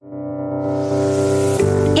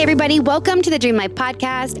Hey everybody, welcome to the Dream Life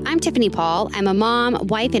Podcast. I'm Tiffany Paul. I'm a mom,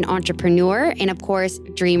 wife, and entrepreneur, and of course,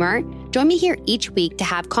 dreamer. Join me here each week to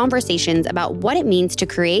have conversations about what it means to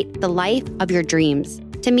create the life of your dreams.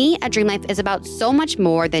 To me, a dream life is about so much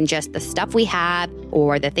more than just the stuff we have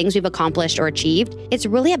or the things we've accomplished or achieved. It's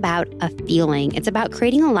really about a feeling. It's about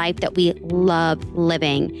creating a life that we love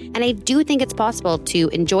living. And I do think it's possible to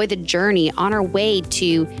enjoy the journey on our way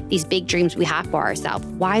to these big dreams we have for ourselves.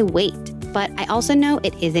 Why wait? But I also know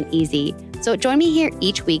it isn't easy. So join me here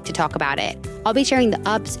each week to talk about it. I'll be sharing the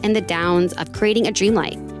ups and the downs of creating a dream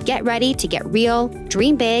life. Get ready to get real,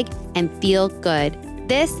 dream big, and feel good.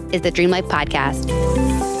 This is the Dream Life Podcast.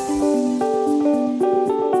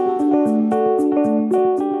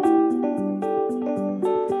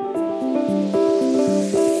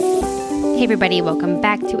 Hey everybody, welcome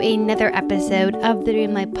back to another episode of the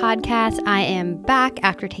Dream Life Podcast. I am back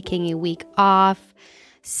after taking a week off.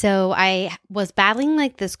 So I was battling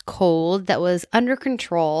like this cold that was under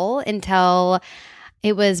control until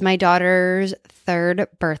it was my daughter's 3rd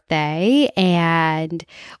birthday, and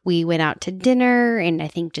we went out to dinner and I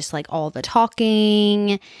think just like all the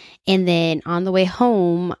talking. And then on the way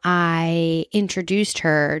home, I introduced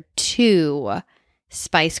her to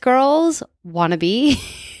Spice Girls Wannabe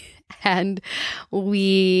and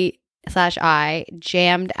I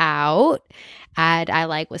jammed out. And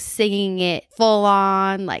I was singing it full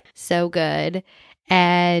on, so good.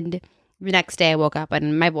 And the next day I woke up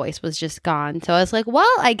and my voice was just gone. So I was like, well,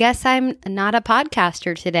 I guess I'm not a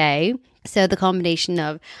podcaster today. So the combination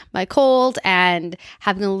of my cold and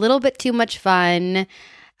having a little bit too much fun,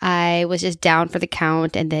 I was just down for the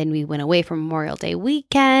count. And then we went away for Memorial Day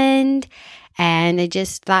weekend. And I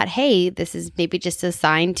just thought, hey, this is maybe just a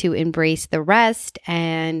sign to embrace the rest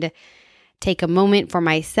and take a moment for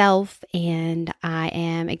myself, and I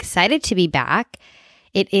am excited to be back.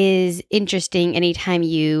 It is interesting anytime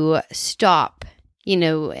you stop,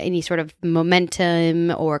 any sort of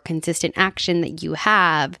momentum or consistent action that you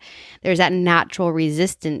have, there's that natural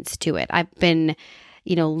resistance to it. I've been,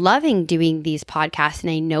 loving doing these podcasts, and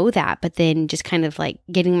I know that, but then just kind of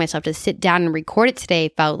getting myself to sit down and record it today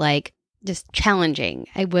felt like just challenging.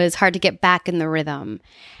 It was hard to get back in the rhythm.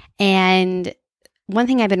 And one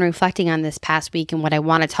thing I've been reflecting on this past week and what I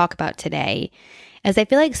want to talk about today is I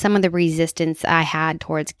feel like some of the resistance I had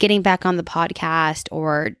towards getting back on the podcast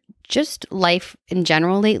or just life in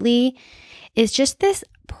general lately is just this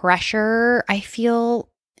pressure I feel,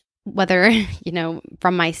 whether,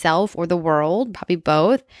 from myself or the world, probably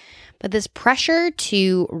both, but this pressure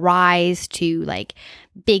to rise to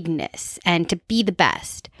bigness and to be the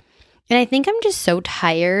best. And I think I'm just so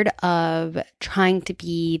tired of trying to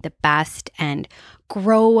be the best and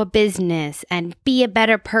grow a business and be a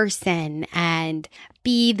better person and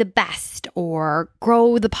be the best or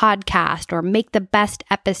grow the podcast or make the best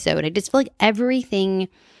episode. I just feel like everything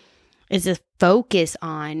is a focus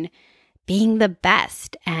on being the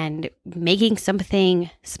best and making something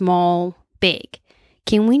small big.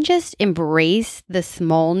 Can we just embrace the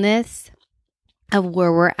smallness of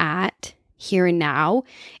where we're at here and now?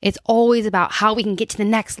 It's always about how we can get to the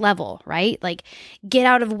next level, right? Get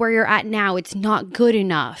out of where you're at now. It's not good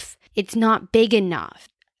enough. It's not big enough.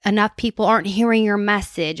 Enough people aren't hearing your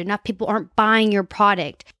message. Enough people aren't buying your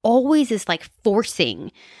product. Always this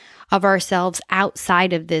forcing of ourselves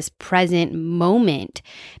outside of this present moment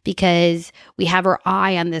because we have our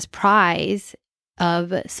eye on this prize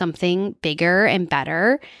of something bigger and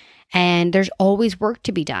better. And there's always work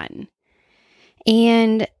to be done.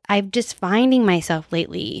 And I'm just finding myself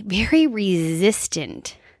lately very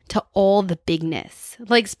resistant to all the bigness.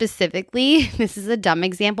 Specifically, this is a dumb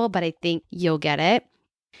example, but I think you'll get it.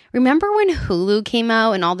 Remember when Hulu came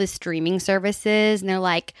out and all the streaming services and they're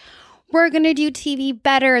like, we're going to do TV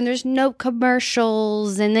better and there's no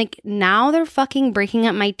commercials. And now they're fucking breaking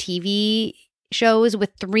up my TV shows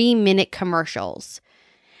with 3-minute commercials.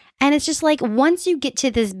 And it's just once you get to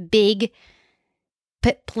this big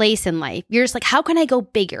place in life, you're just how can I go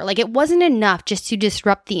bigger? It wasn't enough just to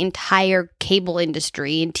disrupt the entire cable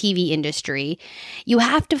industry and TV industry. You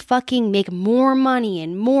have to fucking make more money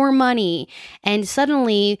and more money. And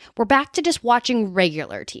suddenly we're back to just watching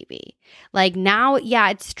regular TV. Now, yeah,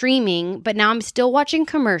 it's streaming, but now I'm still watching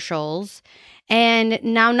commercials. And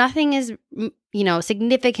now nothing is,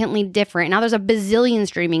 significantly different. Now there's a bazillion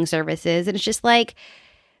streaming services. And it's just where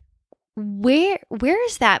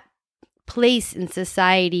is that place in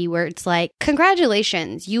society where it's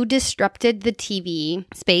congratulations, you disrupted the TV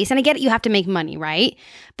space. And I get it, you have to make money, right?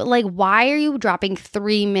 But why are you dropping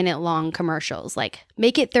 3-minute long commercials?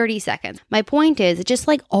 Make it 30 seconds. My point is, it's just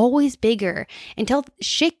always bigger until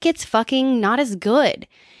shit gets fucking not as good.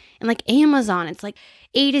 And like Amazon, it's like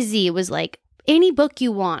A to Z. It was like any book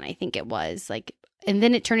you want, I think it was. Like, and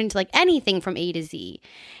then it turned into like anything from A to Z.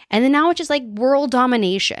 And then now it's just like world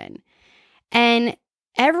domination. And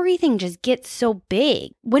everything just gets so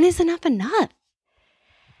big. When is enough enough?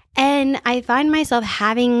 And I find myself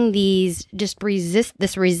having this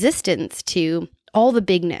resistance to all the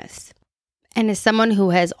bigness. And as someone who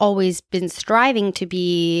has always been striving to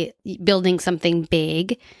be building something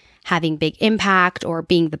big, having big impact or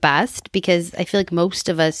being the best, because I feel like most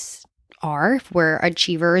of us are, if we're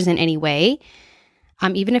achievers in any way.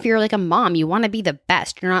 Even if you're like a mom, you want to be the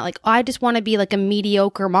best. You're not like, oh, I just want to be like a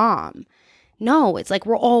mediocre mom. No, it's like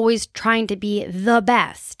we're always trying to be the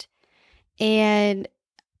best. And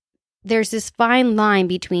there's this fine line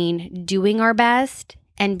between doing our best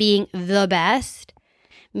and being the best.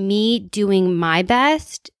 Me doing my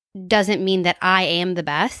best doesn't mean that I am the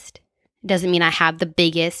best. Doesn't mean I have the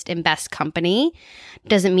biggest and best company.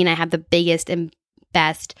 Doesn't mean I have the biggest and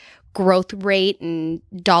best growth rate and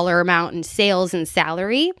dollar amount and sales and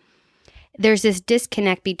salary. There's this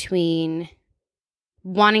disconnect between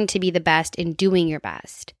wanting to be the best and doing your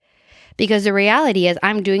best. Because the reality is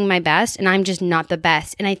I'm doing my best and I'm just not the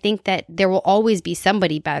best. And I think that there will always be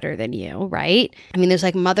somebody better than you, right? I mean, there's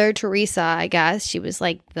like Mother Teresa, I guess. She was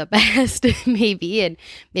like the best, maybe. And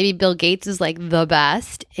maybe Bill Gates is like the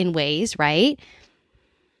best in ways, right?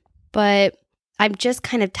 But I'm just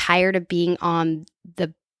kind of tired of being on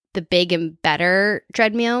the big and better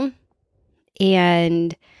treadmill.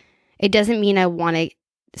 And it doesn't mean I want to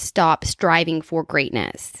stop striving for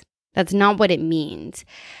greatness. That's not what it means.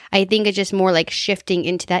 I think it's just more like shifting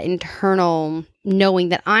into that internal knowing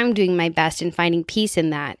that I'm doing my best and finding peace in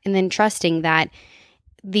that, and then trusting that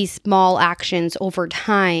these small actions over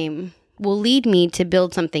time will lead me to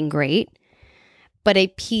build something great, but a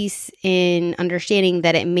peace in understanding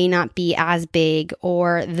that it may not be as big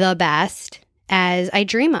or the best as I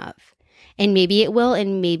dream of. And maybe it will,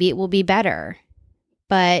 and maybe it will be better.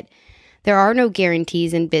 But there are no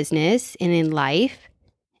guarantees in business and in life.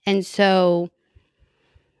 And so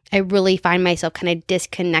I really find myself kind of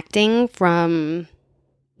disconnecting from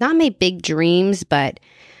not my big dreams, but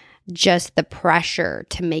just the pressure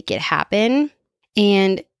to make it happen.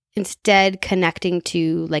 And instead connecting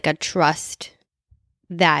to like a trust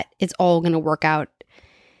that it's all going to work out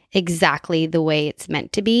exactly the way it's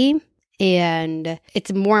meant to be. And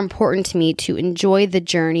it's more important to me to enjoy the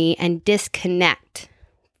journey and disconnect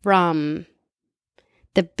from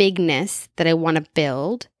the bigness that I want to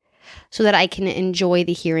build so that I can enjoy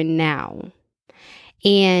the here and now.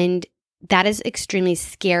 And that is extremely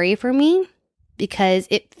scary for me because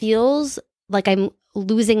it feels like I'm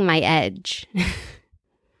losing my edge.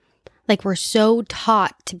 Like we're so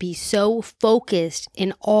taught to be so focused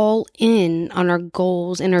and all in on our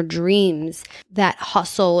goals and our dreams that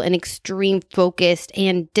hustle and extreme focus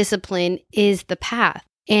and discipline is the path.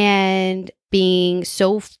 And being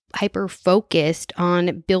so hyper focused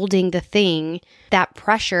on building the thing, that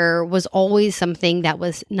pressure was always something that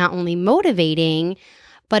was not only motivating,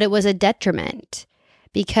 but it was a detriment.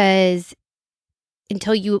 Because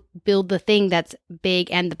until you build the thing that's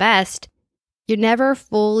big and the best, you're never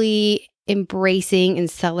fully embracing and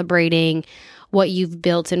celebrating what you've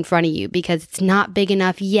built in front of you because it's not big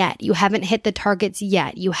enough yet. You haven't hit the targets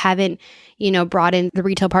yet. You haven't, brought in the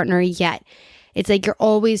retail partner yet. It's like you're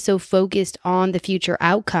always so focused on the future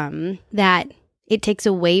outcome that it takes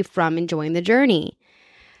away from enjoying the journey.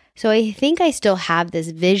 So I think I still have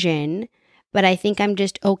this vision, but I think I'm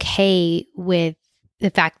just okay with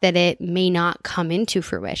the fact that it may not come into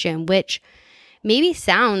fruition, which maybe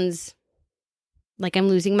sounds like I'm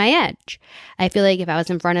losing my edge. I feel like if I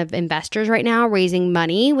was in front of investors right now raising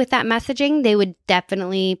money with that messaging, they would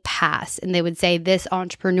definitely pass. And they would say, this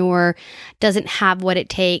entrepreneur doesn't have what it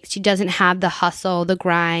takes. She doesn't have the hustle, the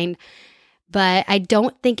grind. But I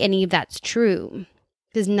don't think any of that's true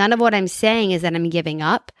because none of what I'm saying is that I'm giving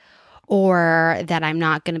up or that I'm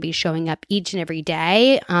not going to be showing up each and every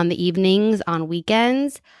day on the evenings, on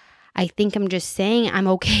weekends. I think I'm just saying I'm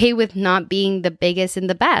okay with not being the biggest and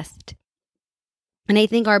the best. And I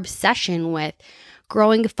think our obsession with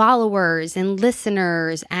growing followers and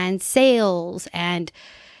listeners and sales and,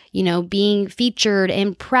 being featured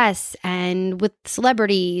in press and with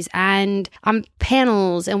celebrities and on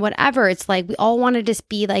panels and whatever, it's like we all want to just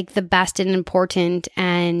be like the best and important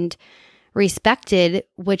and respected,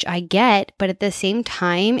 which I get. But at the same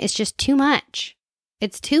time, it's just too much.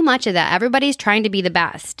 It's too much of that. Everybody's trying to be the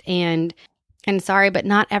best. And sorry, but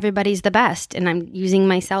not everybody's the best. And I'm using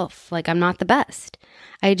myself like I'm not the best.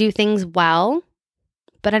 I do things well,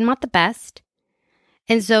 but I'm not the best.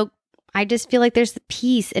 And so I just feel like there's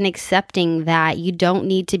peace in accepting that you don't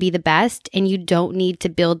need to be the best and you don't need to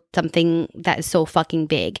build something that is so fucking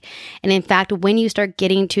big. And in fact, when you start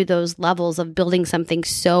getting to those levels of building something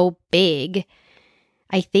so big,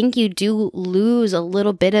 I think you do lose a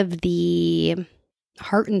little bit of the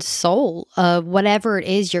heart and soul of whatever it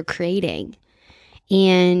is you're creating.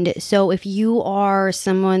 And so if you are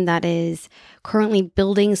someone that is currently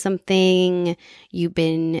building something, you've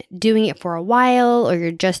been doing it for a while, or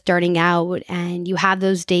you're just starting out and you have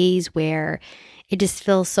those days where it just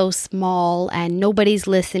feels so small and nobody's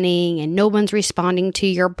listening and no one's responding to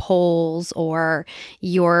your polls or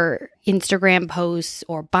your Instagram posts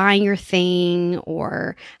or buying your thing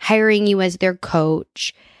or hiring you as their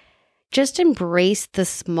coach, just embrace the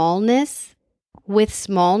smallness. With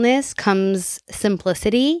smallness comes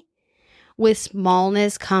simplicity. With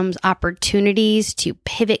smallness comes opportunities to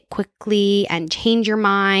pivot quickly and change your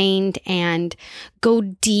mind and go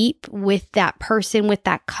deep with that person, with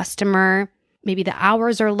that customer. Maybe the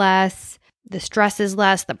hours are less, the stress is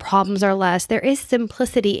less, the problems are less. There is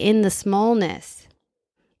simplicity in the smallness.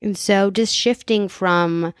 And so just shifting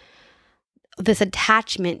from this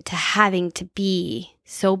attachment to having to be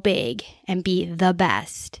so big and be the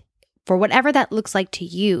best for whatever that looks like to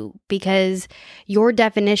you, because your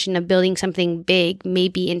definition of building something big may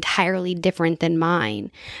be entirely different than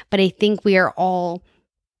mine. But I think we are all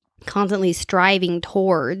constantly striving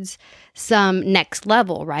towards some next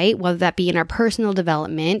level, right? Whether that be in our personal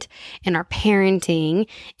development, in our parenting,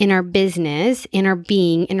 in our business, in our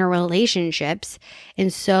being, in our relationships.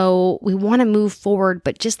 And so we want to move forward,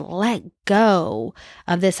 but just let go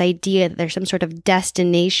of this idea that there's some sort of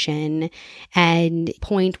destination and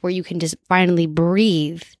point where you can just finally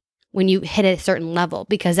breathe when you hit a certain level,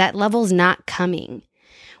 because that level's not coming.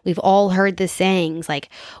 We've all heard the sayings, like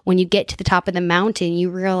when you get to the top of the mountain, you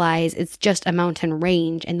realize it's just a mountain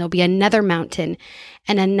range and there'll be another mountain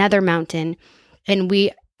and another mountain. And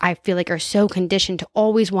I feel like, are so conditioned to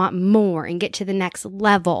always want more and get to the next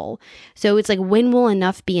level. So it's like, when will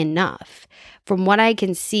enough be enough? From what I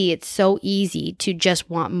can see, it's so easy to just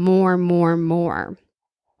want more, more, more.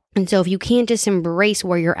 And so if you can't just embrace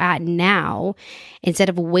where you're at now, instead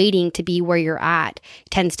of waiting to be where you're at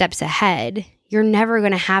 10 steps ahead, you're never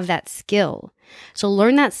going to have that skill. So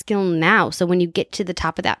learn that skill now. So when you get to the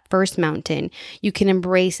top of that first mountain, you can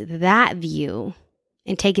embrace that view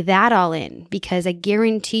and take that all in, because I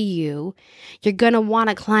guarantee you're going to want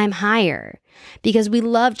to climb higher, because we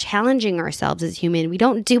love challenging ourselves as human. We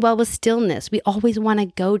don't do well with stillness. We always want to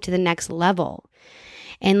go to the next level.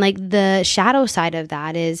 And like the shadow side of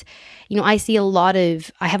that is, I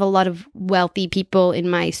have a lot of wealthy people in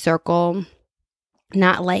my circle,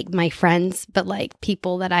 not like my friends, but like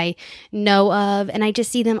people that I know of. And I just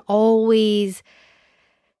see them always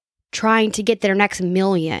trying to get their next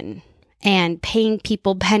million and paying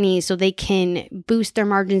people pennies so they can boost their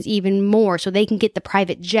margins even more, so they can get the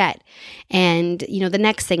private jet and, the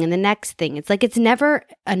next thing and the next thing. It's like, it's never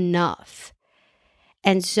enough.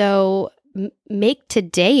 And so make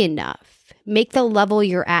today enough. Make the level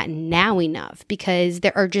you're at now enough, because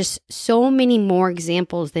there are just so many more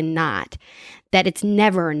examples than not that it's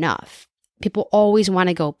never enough. People always want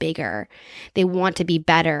to go bigger. They want to be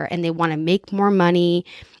better and they want to make more money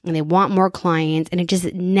and they want more clients, and it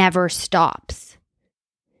just never stops.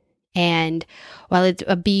 And while it's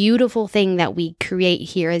a beautiful thing that we create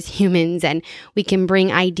here as humans and we can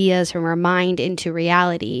bring ideas from our mind into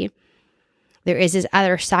reality, there is this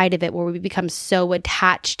other side of it where we become so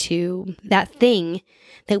attached to that thing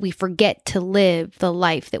that we forget to live the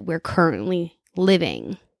life that we're currently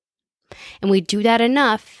living. And we do that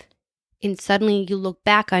enough, and suddenly you look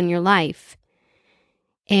back on your life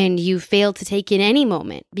and you fail to take in any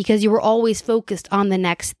moment because you were always focused on the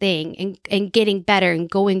next thing and getting better and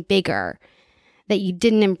going bigger, that you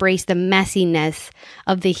didn't embrace the messiness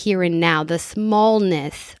of the here and now, the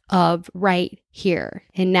smallness of right here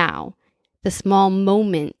and now. The small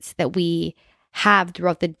moments that we have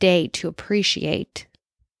throughout the day to appreciate.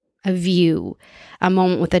 A view, a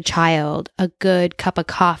moment with a child, a good cup of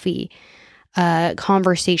coffee, a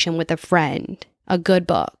conversation with a friend, a good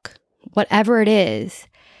book. Whatever it is,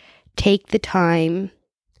 take the time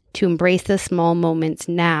to embrace the small moments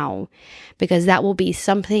now, because that will be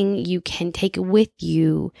something you can take with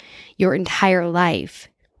you your entire life.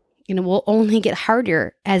 And it will only get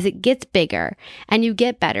harder as it gets bigger and you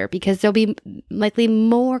get better, because there'll be likely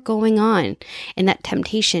more going on. And that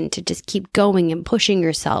temptation to just keep going and pushing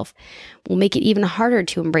yourself will make it even harder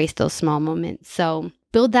to embrace those small moments. So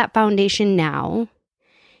build that foundation now.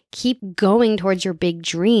 Keep going towards your big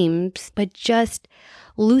dreams, but just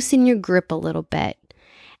loosen your grip a little bit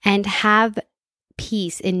and have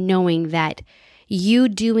peace in knowing that you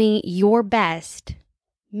doing your best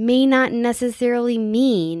may not necessarily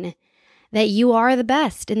mean that you are the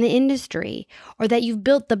best in the industry, or that you've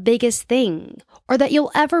built the biggest thing, or that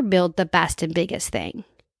you'll ever build the best and biggest thing.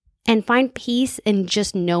 And find peace in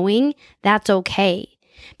just knowing that's okay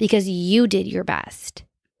because you did your best.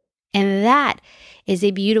 And that is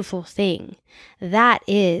a beautiful thing. That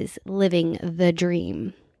is living the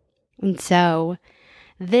dream. And so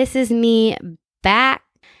this is me back.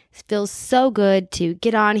 It feels so good to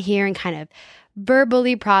get on here and kind of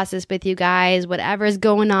verbally process with you guys whatever's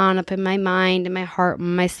going on up in my mind and my heart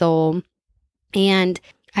and my soul. And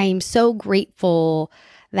I am so grateful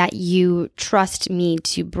that you trust me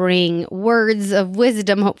to bring words of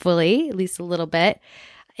wisdom, hopefully, at least a little bit,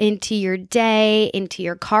 into your day, into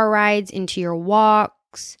your car rides, into your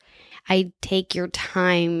walks. I take your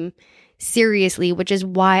time seriously, which is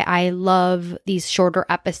why I love these shorter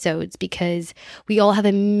episodes, because we all have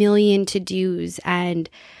a million to-dos, and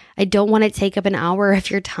I don't want to take up an hour of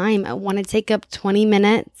your time. I want to take up 20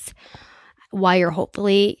 minutes while you're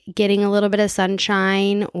hopefully getting a little bit of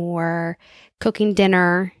sunshine or cooking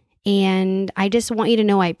dinner. And I just want you to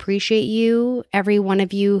know I appreciate you, every one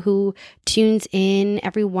of you who tunes in,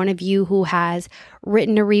 every one of you who has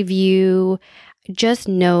written a review. Just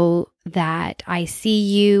know that I see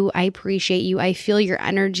you, I appreciate you, I feel your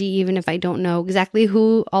energy, even if I don't know exactly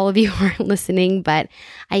who all of you are listening, but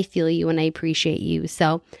I feel you and I appreciate you.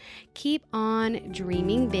 So keep on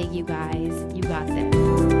dreaming big, you guys. You got this.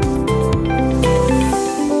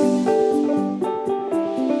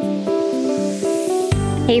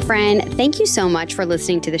 Hey friend, thank you so much for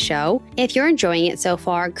listening to the show. If you're enjoying it so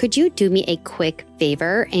far, could you do me a quick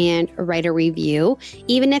favor and write a review?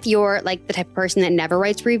 Even if you're like the type of person that never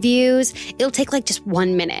writes reviews, it'll take like just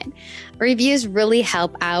 1 minute. Reviews really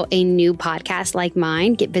help out a new podcast like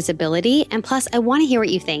mine get visibility. And plus, I want to hear what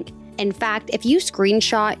you think. In fact, if you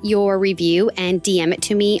screenshot your review and DM it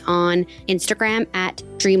to me on Instagram at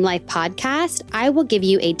Dream Life Podcast, I will give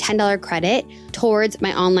you a $10 credit towards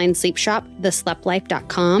my online sleep shop,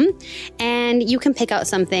 thesleplife.com. And you can pick out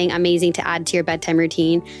something amazing to add to your bedtime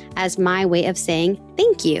routine as my way of saying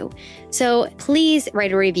thank you. So please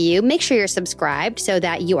write a review. Make sure you're subscribed so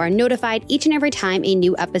that you are notified each and every time a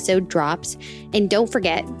new episode drops. And don't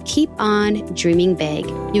forget, keep on dreaming big.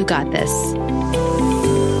 You got this.